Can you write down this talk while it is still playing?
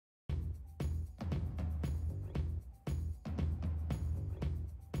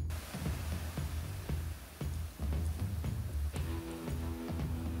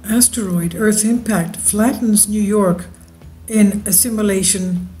Asteroid Earth impact flattens New York in a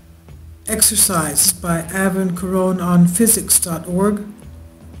simulation exercise by Avon Caron on physics.org.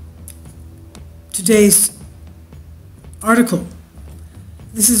 Today's article.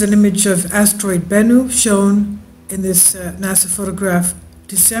 This is an image of asteroid Bennu shown in this NASA photograph,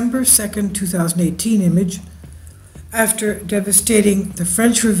 December 2nd, 2018 image. After devastating the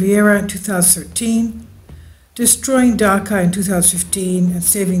French Riviera in 2013, destroying Dhaka in 2015, and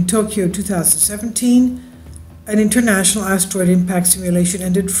saving Tokyo in 2017, an international asteroid impact simulation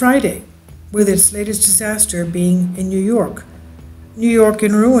ended Friday, with its latest disaster being in New York. New York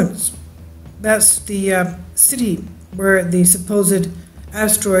in ruins. That's the city where the supposed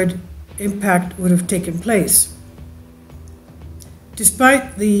asteroid impact would have taken place.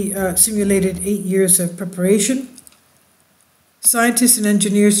 Despite the simulated 8 years of preparation, scientists and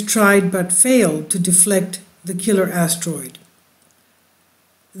engineers tried but failed to deflect the killer asteroid.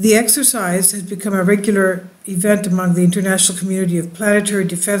 The exercise has become a regular event among the international community of planetary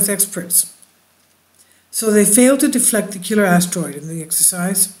defense experts. So they failed to deflect the killer asteroid in the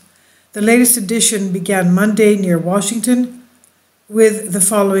exercise. The latest edition began Monday near Washington with the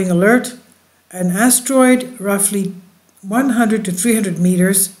following alert: an asteroid roughly 100 to 300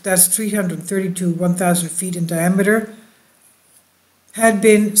 meters, that's 330 to 1,000 feet in diameter, had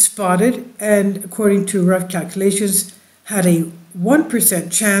been spotted and, according to rough calculations, had a 1%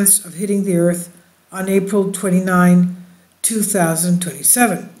 chance of hitting the Earth on April 29,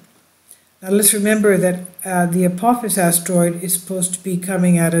 2027. Now let's remember that the Apophis asteroid is supposed to be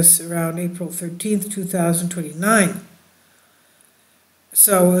coming at us around April 13th, 2029.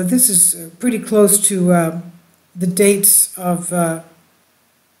 So this is pretty close to the dates of,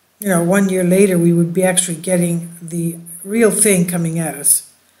 1 year later we would be actually getting the real thing coming at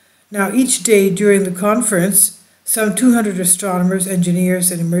us. Now, each day during the conference, some 200 astronomers, engineers,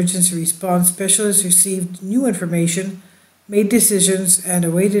 and emergency response specialists received new information, made decisions, and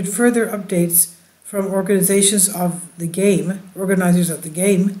awaited further updates from organizers of the game,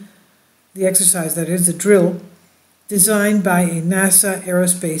 the exercise that is, the drill, designed by a NASA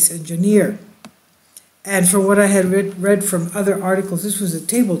aerospace engineer. And from what I had read from other articles, this was a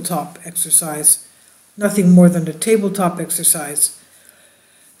tabletop exercise, nothing more than a tabletop exercise.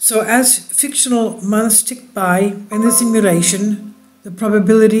 So as fictional months ticked by in the simulation, the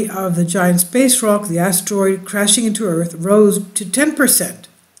probability of the giant space rock, the asteroid, crashing into Earth rose to 10%,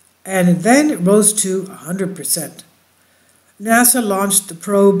 and then it rose to 100%. NASA launched the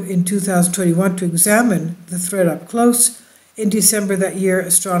probe in 2021 to examine the threat up close. In December that year,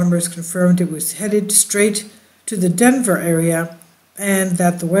 astronomers confirmed it was headed straight to the Denver area and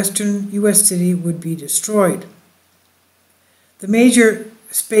that the western U.S. city would be destroyed. The major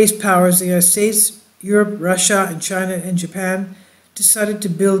space powers, the United States, Europe, Russia, and China, and Japan, decided to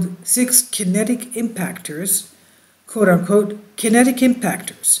build 6 kinetic impactors, quote-unquote, kinetic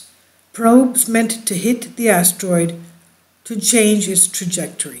impactors, probes meant to hit the asteroid to change its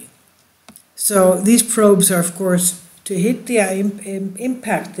trajectory. So these probes are, of course, to hit the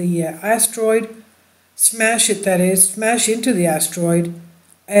impact the asteroid, smash into the asteroid,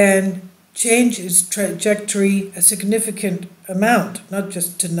 and change its trajectory a significant amount, not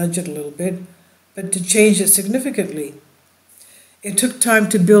just to nudge it a little bit, but to change it significantly. It took time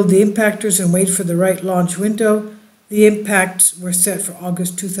to build the impactors and wait for the right launch window. The impacts were set for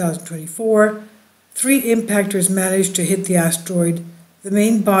August 2024. 3 impactors managed to hit the asteroid. The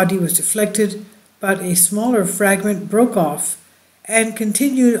main body was deflected, but a smaller fragment broke off and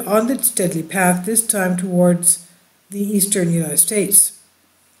continued on its deadly path, this time towards the eastern United States.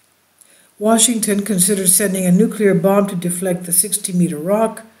 Washington considered sending a nuclear bomb to deflect the 60-meter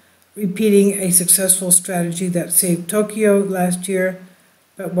rock, repeating a successful strategy that saved Tokyo last year,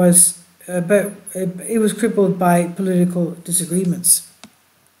 but it was crippled by political disagreements.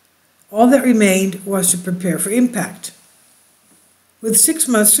 All that remained was to prepare for impact. With 6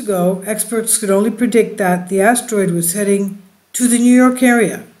 months to go, experts could only predict that the asteroid was heading to the New York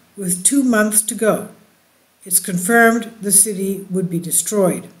area. With 2 months to go, it's confirmed the city would be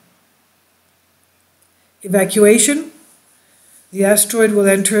destroyed. Evacuation. The asteroid will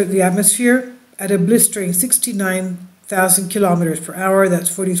enter the atmosphere at a blistering 69,000 kilometers per hour, that's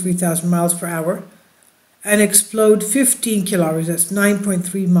 43,000 miles per hour, and explode 15 kilometers, that's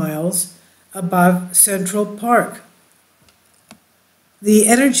 9.3 miles, above Central Park. The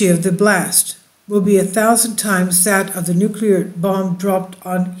energy of the blast will be 1,000 times that of the nuclear bomb dropped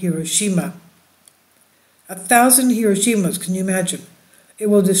on Hiroshima. 1,000 Hiroshimas, can you imagine? It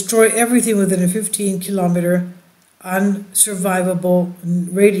will destroy everything within a 15-kilometer unsurvivable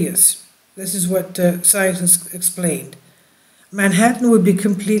radius. This is what scientists explained. Manhattan would be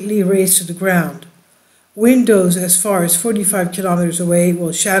completely razed to the ground. Windows as far as 45 kilometers away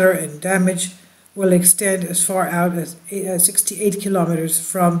will shatter, and damage will extend as far out as 68 kilometers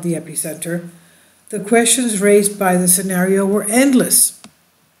from the epicenter. The questions raised by the scenario were endless.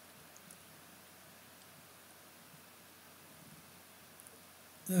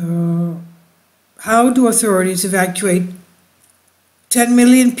 How do authorities evacuate 10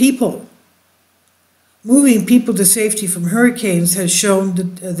 million people? Moving people to safety from hurricanes has shown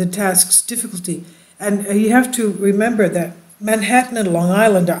the task's difficulty. And you have to remember that Manhattan and Long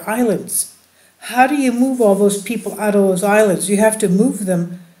Island are islands. How do you move all those people out of those islands? You have to move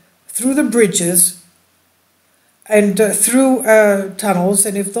them through the bridges and through tunnels.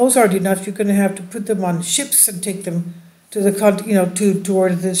 And if those aren't enough, you're going to have to put them on ships and take them to the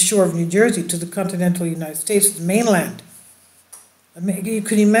toward the shore of New Jersey, to the continental United States, the mainland. I mean, you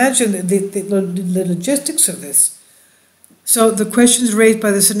can imagine the logistics of this. So the questions raised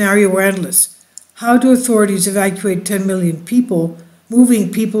by the scenario were endless. How do authorities evacuate 10 million people?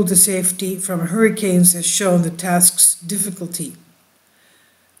 Moving people to safety from hurricanes has shown the task's difficulty.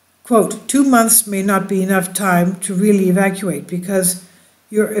 Quote, 2 months may not be enough time to really evacuate, because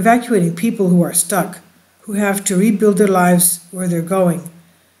you're evacuating people who are stuck, who have to rebuild their lives where they're going.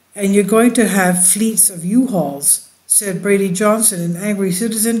 And you're going to have fleets of U-Hauls, said Brady Johnson, an angry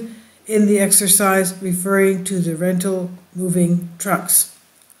citizen in the exercise, referring to the rental moving trucks.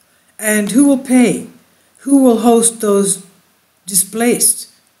 And who will pay? Who will host those displaced?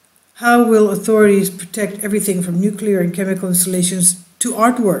 How will authorities protect everything from nuclear and chemical installations to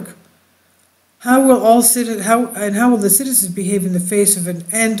artwork? How will the citizens behave in the face of an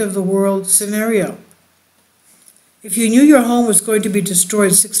end-of-the-world scenario? If you knew your home was going to be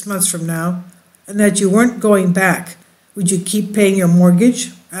destroyed 6 months from now, and that you weren't going back, would you keep paying your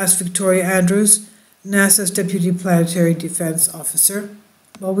mortgage? Asked Victoria Andrews, NASA's Deputy Planetary Defense Officer.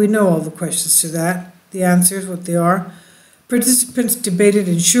 Well, we know all the questions to that, the answers, what they are. Participants debated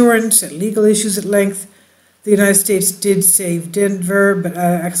insurance and legal issues at length. The United States did save Denver, but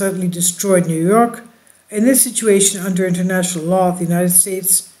accidentally destroyed New York. In this situation, under international law, the United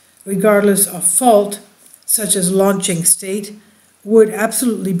States, regardless of fault, such as launching state, would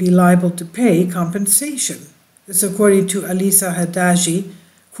absolutely be liable to pay compensation. This according to Alisa Hadaji,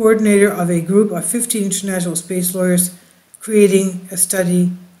 coordinator of a group of 15 international space lawyers creating a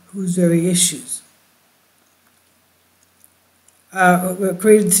study whose very issues.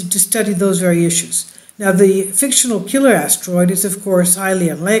 Created to study those very issues. Now, the fictional killer asteroid is, of course, highly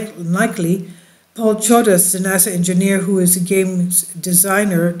unlikely. Paul Chodas, the NASA engineer who is a games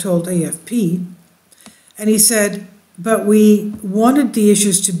designer, told AFP, and he said, but we wanted the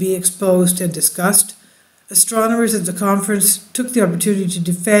issues to be exposed and discussed. Astronomers at the conference took the opportunity to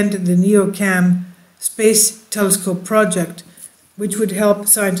defend the NEOCAM Space Telescope project, which would help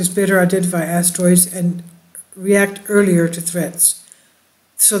scientists better identify asteroids and react earlier to threats.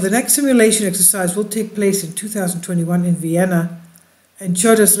 So the next simulation exercise will take place in 2021 in Vienna, and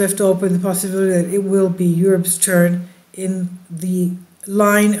Chodas left open the possibility that it will be Europe's turn in the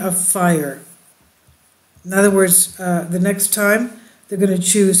line of fire. In other words, the next time they're going to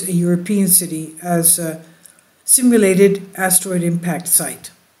choose a European city as a simulated asteroid impact site.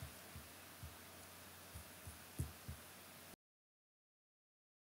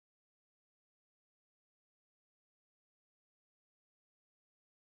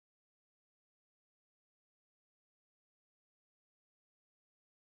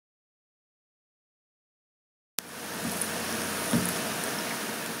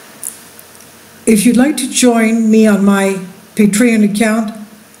 If you'd like to join me on my Patreon account,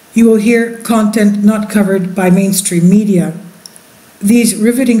 you will hear content not covered by mainstream media. These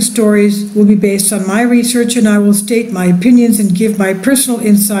riveting stories will be based on my research, and I will state my opinions and give my personal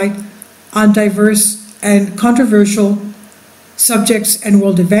insight on diverse and controversial subjects and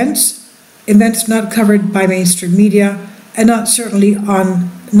world events not covered by mainstream media, and not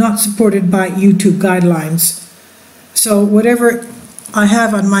supported by YouTube guidelines. So whatever I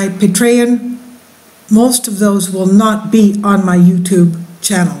have on my Patreon, most of those will not be on my YouTube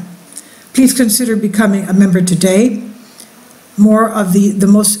channel. Please consider becoming a member today. More of the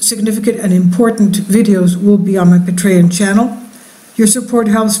most significant and important videos will be on my Patreon channel. Your support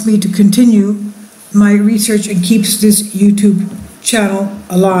helps me to continue my research and keeps this YouTube channel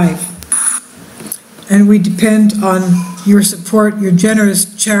alive. And we depend on your support, your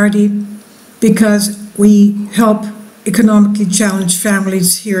generous charity, because we help economically challenged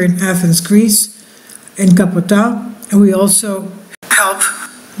families here in Athens, Greece, in Kapota, and we also help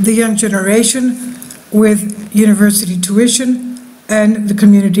the young generation with university tuition and the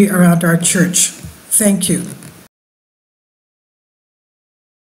community around our church. Thank you.